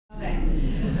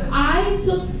I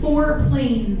took 4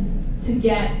 planes to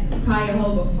get to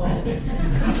Cuyahoga Falls.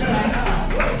 Okay?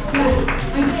 Yes,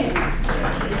 I did.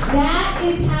 That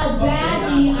is how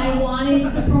badly I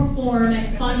wanted to perform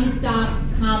at Funny Stop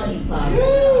Comedy Club.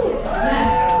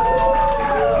 Yes.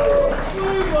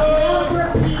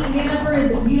 For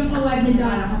his beautiful wife Linda, I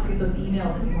don't have to get those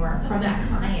emails anymore from that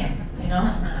client, you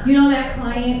know? You know that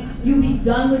client, you'll be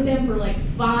done with them for like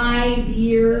 5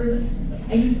 years,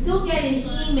 and you still get an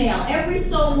email every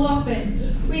so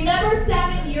often. Remember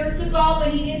 7 years ago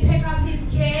when he didn't pick up his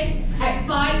kid at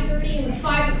 5:30, it was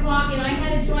 5 o'clock, and I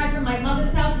had to drive from my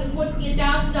mother's house, and it cost me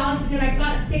 $1,000 because I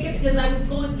got a ticket because I was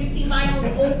going 50 miles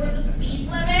over the speed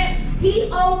limit? He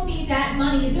owes me that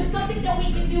money. Is there something that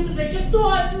we can do? Because I just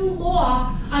saw a new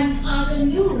law on the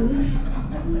news.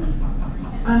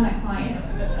 I'm that client.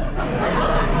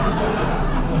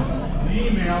 The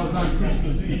email is on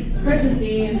Christmas Eve. Christmas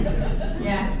Eve,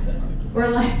 yeah. Or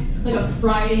like a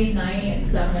Friday night at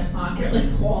 7 o'clock. You're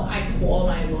like, I call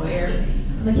my lawyer.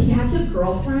 I'm like, he has a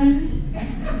girlfriend?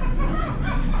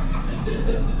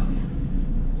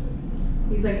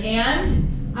 He's like, and?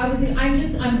 I was like,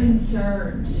 I'm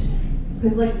concerned.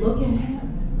 Because like, look at him.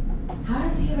 How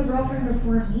does he have a girlfriend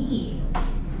before me?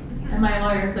 And my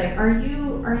lawyer's like, are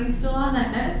you still on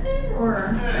that medicine,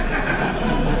 or?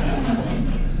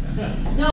 No.